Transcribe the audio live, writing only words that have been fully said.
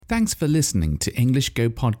Thanks for listening to English Go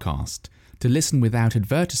Podcast. To listen without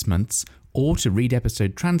advertisements or to read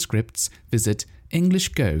episode transcripts, visit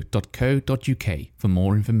englishgo.co.uk for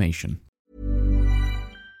more information.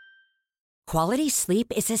 Quality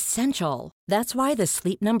sleep is essential. That's why the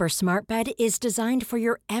Sleep Number Smart Bed is designed for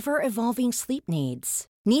your ever-evolving sleep needs.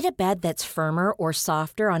 Need a bed that's firmer or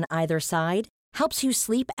softer on either side? Helps you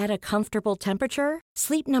sleep at a comfortable temperature?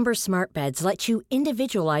 Sleep Number Smart Beds let you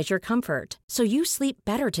individualize your comfort so you sleep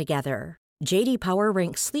better together. J.D. Power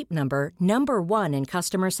ranks Sleep Number number 1 in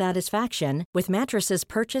customer satisfaction with mattresses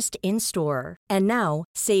purchased in-store. And now,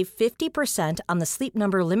 save 50% on the Sleep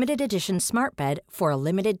Number Limited Edition Smart Bed for a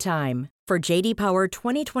limited time. For J.D. Power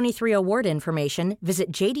 2023 award information,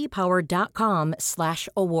 visit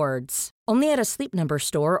jdpower.com/awards. Only at a Sleep Number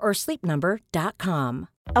store or sleepnumber.com.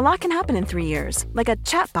 A lot can happen in 3 years, like a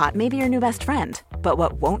chatbot may be your new best friend. But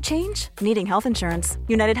what won't change? Needing health insurance.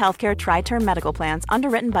 United Healthcare Tri-Term Medical Plans,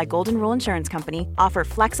 underwritten by Golden Rule Insurance Company, offer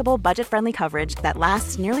flexible, budget-friendly coverage that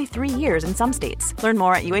lasts nearly 3 years in some states. Learn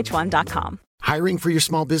more at uh1.com. Hiring for your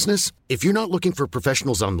small business? If you're not looking for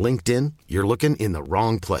professionals on LinkedIn, you're looking in the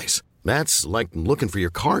wrong place. That's like looking for your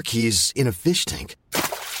car keys in a fish tank.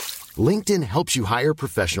 LinkedIn helps you hire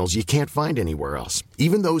professionals you can't find anywhere else,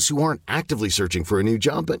 even those who aren't actively searching for a new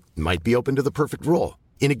job but might be open to the perfect role.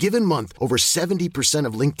 In a given month, over 70%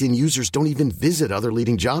 of LinkedIn users don't even visit other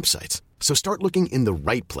leading job sites. So start looking in the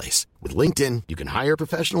right place. With LinkedIn, you can hire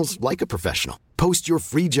professionals like a professional. Post your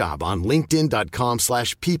free job on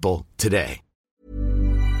linkedin.com/people today.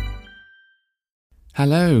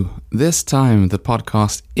 Hello, this time the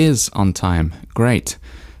podcast is on time. Great.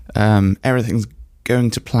 Everything's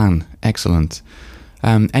going to plan. Excellent.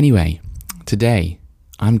 Anyway, today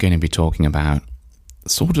I'm going to be talking about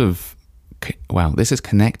this is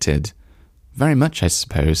connected very much, I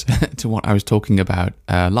suppose, to what I was talking about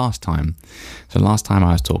last time. So last time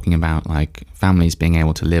I was talking about like families being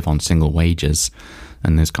able to live on single wages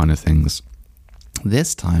and those kind of things.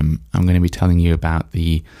 This time I'm going to be telling you about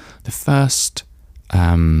the first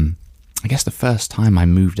time I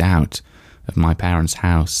moved out of my parents'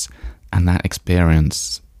 house and that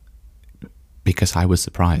experience, because I was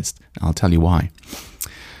surprised. I'll tell you why.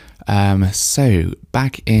 So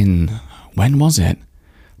back in, when was it?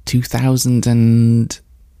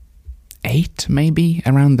 2008, maybe,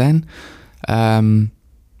 around then. I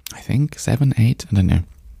think 7, 8, I don't know,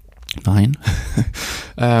 9.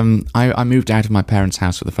 I moved out of my parents'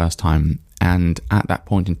 house for the first time, and at that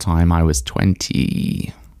point in time I was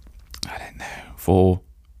 20, 4,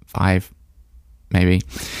 5, maybe.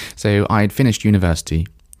 So I'd finished university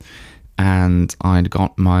and I'd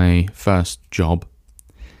got my first job,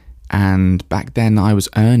 and back then I was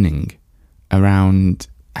earning around,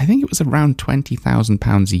 I think it was around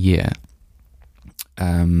 £20,000 a year.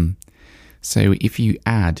 So if you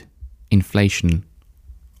add inflation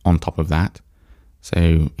on top of that,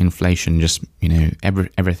 so inflation just,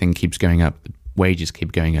 everything keeps going up, wages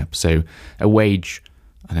keep going up. So a wage,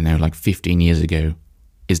 like 15 years ago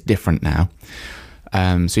is different now.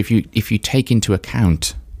 So if you take into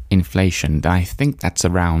account inflation, then I think that's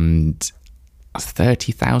around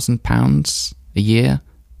 £30,000 a year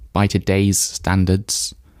by today's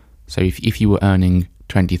standards. So if you were earning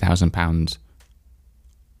 £20,000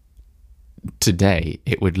 today,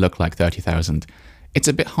 it would look like 30,000. It's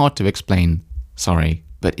a bit hard to explain, sorry,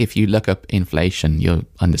 but if you look up inflation, you'll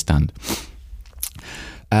understand.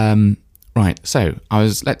 Right, so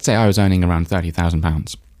let's say I was earning around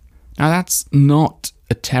 £30,000. Now that's not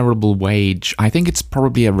a terrible wage. I think it's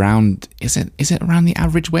probably around, is it around the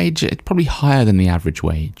average wage? It's probably higher than the average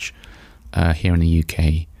wage here in the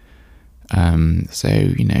UK. So,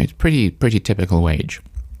 it's pretty typical wage.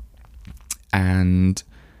 And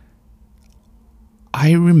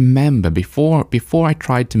I remember before I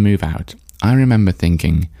tried to move out, I remember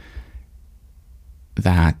thinking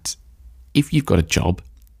that if you've got a job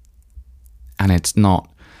and it's not,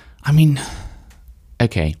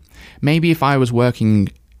 okay, maybe if I was working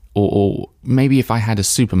or maybe if I had a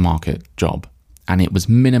supermarket job and it was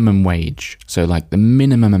minimum wage, so like the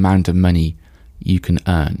minimum amount of money you can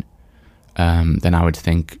earn, then I would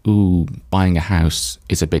think, buying a house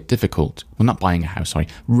is a bit difficult. Well, not buying a house, sorry.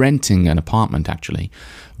 Renting an apartment, actually.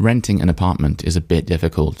 Renting an apartment is a bit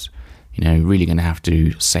difficult. Really going to have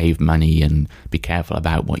to save money and be careful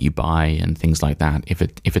about what you buy and things like that if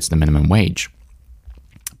it's the minimum wage.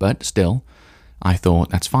 But still, I thought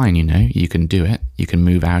that's fine, you can do it. You can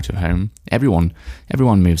move out of home. Everyone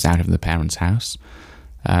moves out of the parents' house.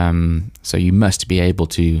 So you must be able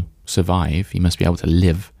to survive. You must be able to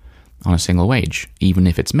live on a single wage, even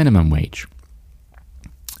if it's minimum wage.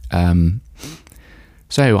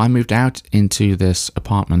 So I moved out into this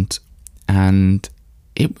apartment, and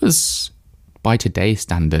it was, by today's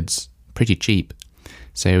standards, pretty cheap.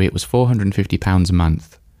 So it was £450 a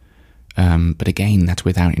month. But again, that's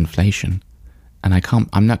without inflation. And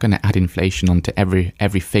I'm not going to add inflation onto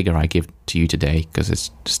every figure I give to you today, because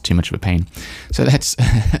it's just too much of a pain. So let's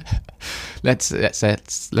say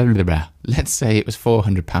it was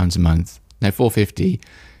 £400 a month. No, £450.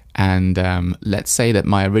 And let's say that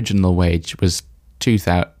my original wage was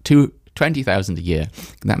 $20,000 a year.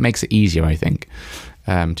 That makes it easier, I think,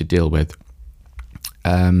 to deal with.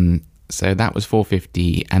 So that was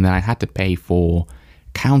 $450, and then I had to pay for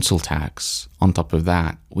council tax on top of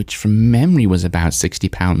that, which from memory was about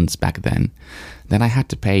 £60 back then. Then I had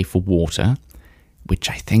to pay for water, which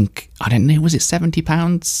I think, I don't know, was it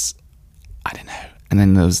 £70? I don't know. And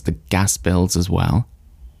then there was the gas bills as well.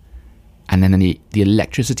 And then the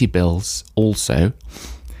electricity bills also.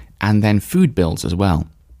 And then food bills as well.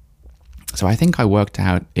 So I think I worked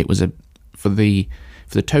out it was for the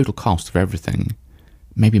total cost of everything,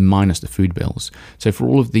 maybe minus the food bills. So for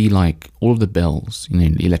all of the bills,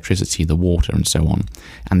 the electricity, the water, and so on,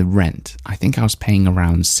 and the rent, I think I was paying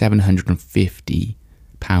around £750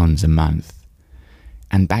 a month.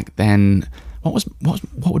 And back then, what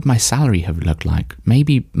would my salary have looked like?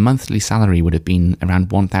 Maybe monthly salary would have been around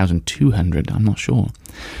 £1,200. I'm not sure.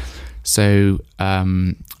 So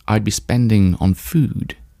I'd be spending on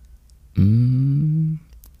food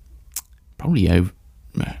probably around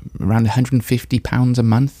 £150 a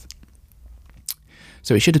month.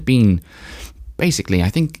 So it should have been, basically, I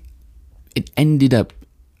think it ended up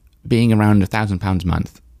being around £1,000 a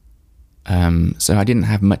month. So I didn't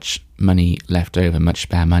have much money left over, much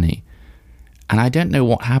spare money. And I don't know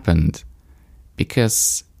what happened,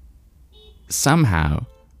 because somehow,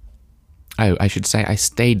 I should say I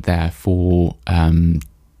stayed there for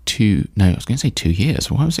 2 years.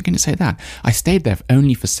 Why was I going to say that? I stayed there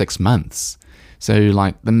only for 6 months. So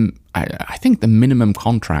I think the minimum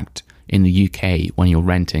contract in the UK when you're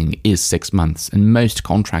renting is 6 months, and most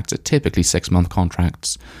contracts are typically 6-month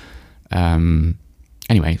contracts.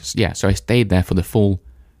 Anyway, yeah, so I stayed there for the full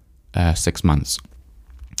 6 months.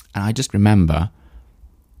 And I just remember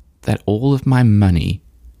that all of my money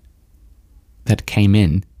that came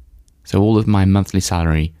in, so all of my monthly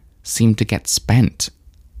salary, seemed to get spent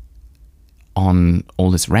on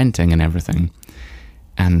all this renting and everything.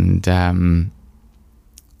 And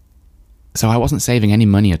so I wasn't saving any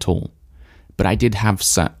money at all. But I did have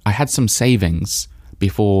I had some savings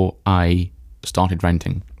before I started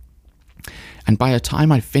renting. And by the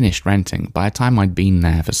time I'd finished renting, by the time I'd been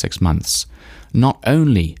there for 6 months, not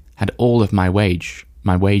only had all of my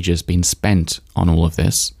wages been spent on all of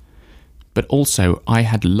this, but also I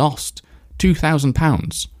had lost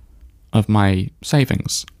 £2,000 of my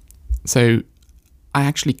savings. So I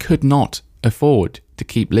actually could not afford to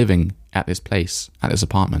keep living at this place, at this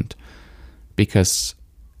apartment, because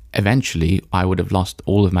eventually I would have lost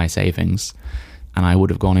all of my savings and I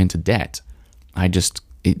would have gone into debt.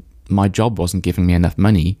 My job wasn't giving me enough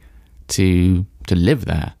money to live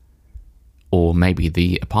there. Or maybe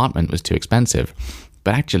the apartment was too expensive.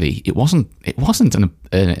 But actually, it wasn't an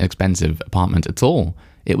expensive apartment at all.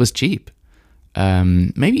 It was cheap.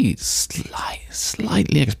 Maybe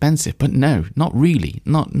slightly expensive, but no, not really.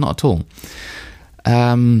 Not at all.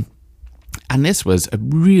 And this was a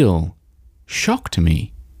real shock to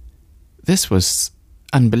me. This was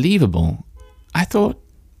unbelievable.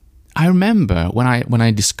 I remember when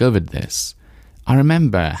I discovered this, I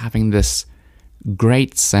remember having this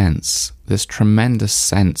great sense, this tremendous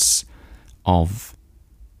sense of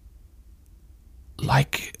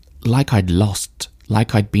like I'd lost,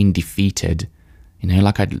 like I'd been defeated,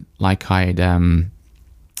 like I'd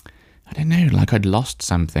lost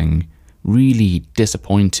something, really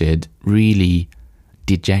disappointed, really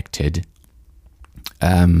dejected,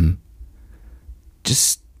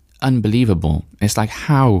 just unbelievable. It's like,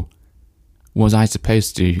 how was I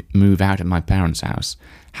supposed to move out of my parents' house?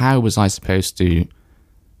 How was I supposed to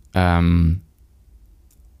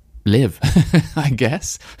live? I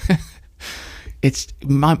guess. It's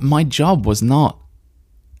my job was not.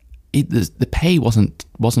 The pay wasn't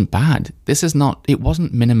bad. It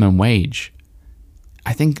wasn't minimum wage.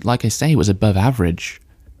 I think, like I say, it was above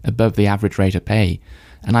the average rate of pay,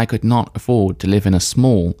 and I could not afford to live in a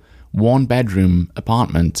small 1-bedroom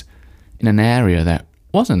apartment in an area that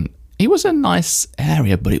wasn't. It was a nice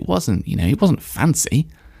area, but it wasn't. It wasn't fancy.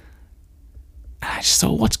 And I just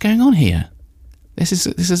thought, what's going on here? This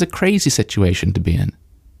is a crazy situation to be in.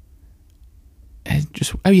 I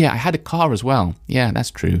had a car as well. Yeah, that's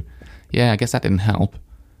true. Yeah, I guess that didn't help.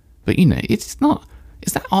 But it's not.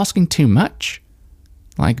 Is that asking too much?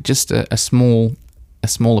 like just a small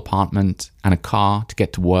apartment and a car to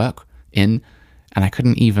get to work in, and I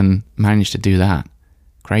couldn't even manage to do that.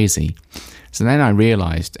 Crazy. So then I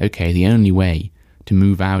realized, okay, the only way to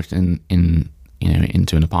move out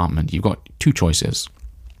into an apartment, you've got two choices.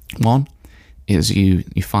 One is you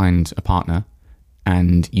find a partner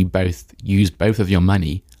and you both use both of your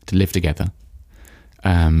money to live together.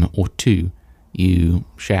 Or two, you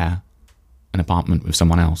share an apartment with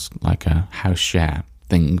someone else, like a house share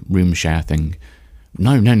thing, room share thing.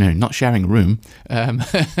 No, not sharing a room.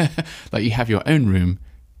 Like you have your own room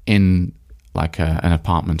in like an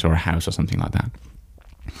apartment or a house or something like that.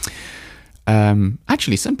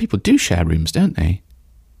 Actually, some people do share rooms, don't they?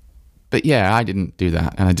 But yeah, I didn't do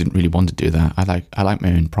that, and I didn't really want to do that. I like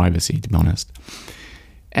my own privacy, to be honest.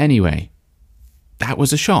 Anyway, that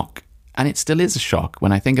was a shock, and it still is a shock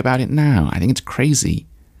when I think about it now. I think it's crazy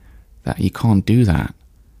that you can't do that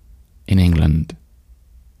in England,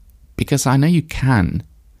 because I know you can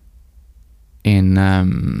in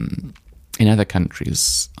other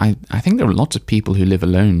countries. I think there are lots of people who live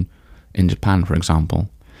alone in Japan, for example,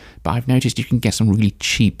 but I've noticed you can get some really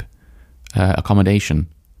cheap accommodation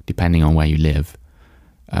depending on where you live.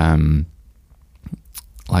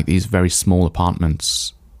 Like these very small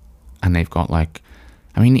apartments, and they've got like,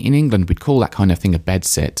 I mean, in England we'd call that kind of thing a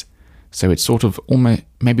bedsit. So it's sort of almost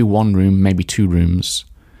maybe one room, maybe two rooms,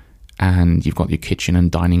 and you've got your kitchen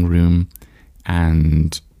and dining room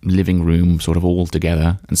and living room sort of all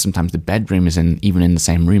together. And sometimes the bedroom is even in the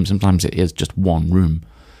same room. Sometimes it is just one room,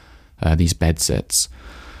 these bedsits.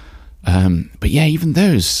 But yeah, even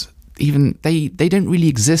those, they don't really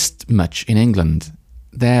exist much in England.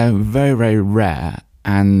 They're very, very rare.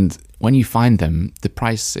 And when you find them, the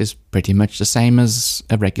price is pretty much the same as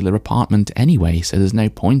a regular apartment anyway. So there's no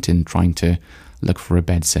point in trying to look for a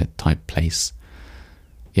bedsit type place.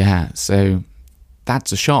 Yeah, so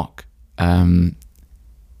that's a shock. In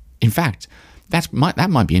fact, that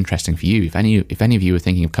might be interesting for you. If any of you are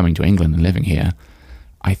thinking of coming to England and living here,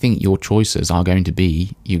 I think your choices are going to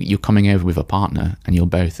be you're coming over with a partner and you're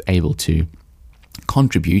both able to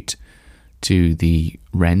contribute to the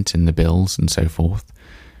rent and the bills and so forth,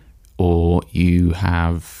 or you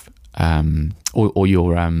have or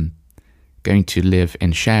you're going to live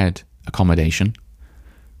in shared accommodation,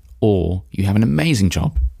 or you have an amazing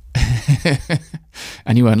job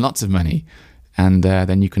and you earn lots of money, and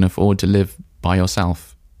then you can afford to live by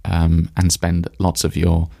yourself and spend lots of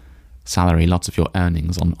your salary, lots of your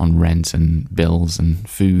earnings on rent and bills and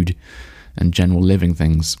food and general living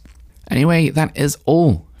things. Anyway, that is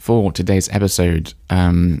all for today's episode.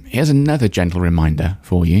 Here's another gentle reminder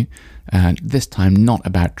for you, this time not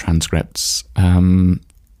about transcripts,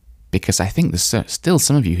 because I think there's still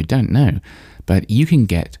some of you who don't know, but you can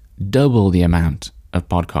get double the amount of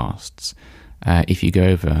podcasts if you go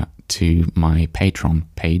over to my Patreon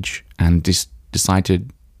page and decide to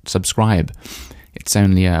subscribe. It's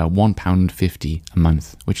only £1.50 a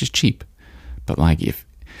month, which is cheap. But like, if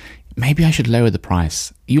maybe I should lower the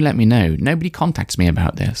price. You let me know. Nobody contacts me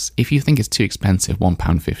about this. If you think it's too expensive,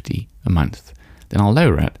 £1.50 a month, then I'll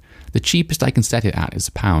lower it. The cheapest I can set it at is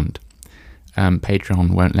 £1.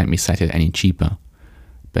 Patreon won't let me set it any cheaper.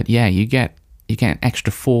 But yeah, you get an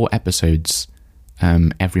extra 4 episodes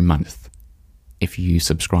every month if you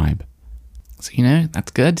subscribe. So,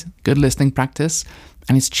 that's good. Good listening practice.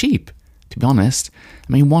 And it's cheap, to be honest.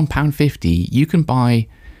 I mean, £1.50, you can buy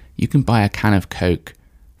a can of Coke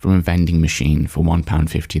from a vending machine for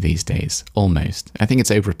 £1.50 these days, almost. I think it's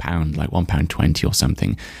over £1, like £1.20 or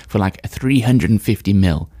something, for like a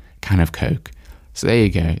 350ml can of Coke. So there you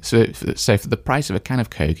go. So for the price of a can of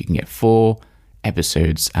Coke, you can get 4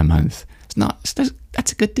 episodes a month.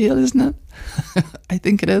 That's a good deal, isn't it? I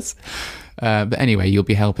think it is. But anyway, you'll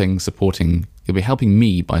be helping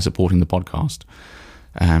me by supporting the podcast,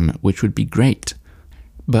 which would be great.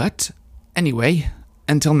 But anyway,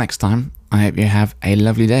 until next time, I hope you have a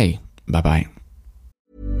lovely day. Bye-bye.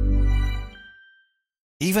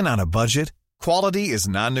 Even on a budget, quality is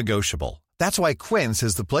non-negotiable. That's why Quince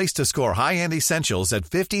is the place to score high-end essentials at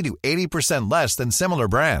 50 to 80% less than similar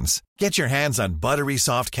brands. Get your hands on buttery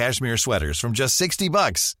soft cashmere sweaters from just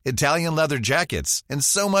 $60, Italian leather jackets, and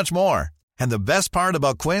so much more. And the best part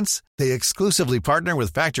about Quince, they exclusively partner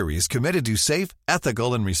with factories committed to safe,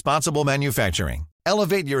 ethical, and responsible manufacturing.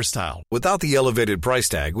 Elevate your style without the elevated price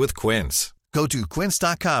tag with Quince. Go to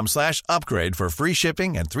quince.com/upgrade for free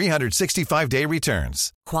shipping and 365-day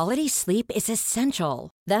returns. Quality sleep is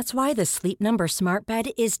essential. That's why the Sleep Number Smart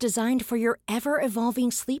Bed is designed for your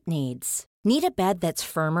ever-evolving sleep needs. Need a bed that's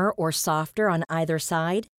firmer or softer on either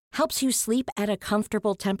side? Helps you sleep at a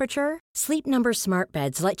comfortable temperature? Sleep Number Smart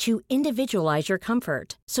Beds let you individualize your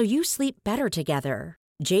comfort so you sleep better together.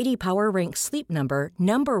 J.D. Power ranks Sleep Number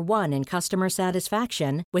number 1 in customer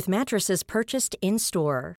satisfaction with mattresses purchased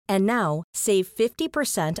in-store. And now, save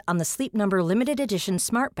 50% on the Sleep Number Limited Edition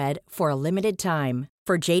Smart Bed for a limited time.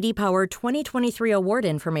 For J.D. Power 2023 award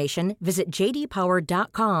information, visit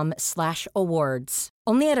jdpower.com/awards.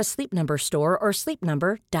 Only at a Sleep Number store or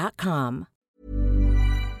sleepnumber.com.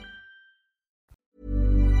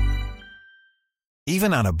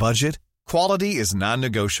 Even on a budget, quality is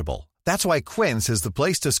non-negotiable. That's why Quince is the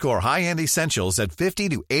place to score high-end essentials at 50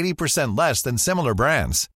 to 80% less than similar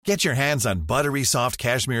brands. Get your hands on buttery soft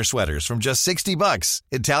cashmere sweaters from just $60,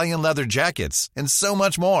 Italian leather jackets, and so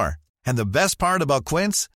much more. And the best part about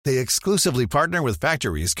Quince, they exclusively partner with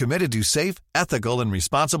factories committed to safe, ethical, and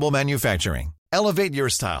responsible manufacturing. Elevate your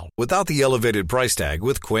style without the elevated price tag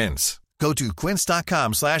with Quince. Go to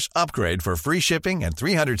quince.com/upgrade for free shipping and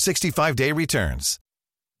 365-day returns.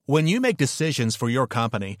 When you make decisions for your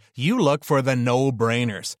company, you look for the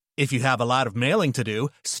no-brainers. If you have a lot of mailing to do,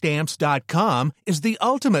 Stamps.com is the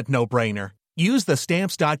ultimate no-brainer. Use the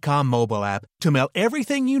Stamps.com mobile app to mail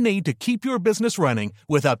everything you need to keep your business running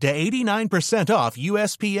with up to 89% off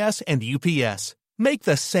USPS and UPS. Make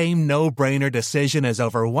the same no-brainer decision as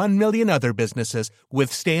over 1 million other businesses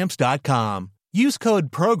with Stamps.com. Use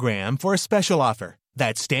code PROGRAM for a special offer.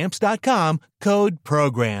 That's Stamps.com, code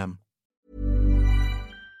PROGRAM.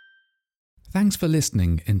 Thanks for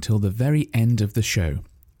listening until the very end of the show.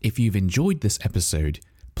 If you've enjoyed this episode,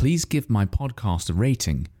 please give my podcast a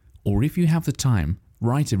rating, or if you have the time,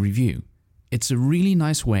 write a review. It's a really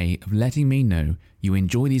nice way of letting me know you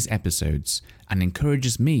enjoy these episodes and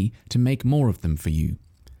encourages me to make more of them for you.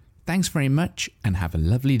 Thanks very much and have a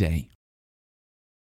lovely day.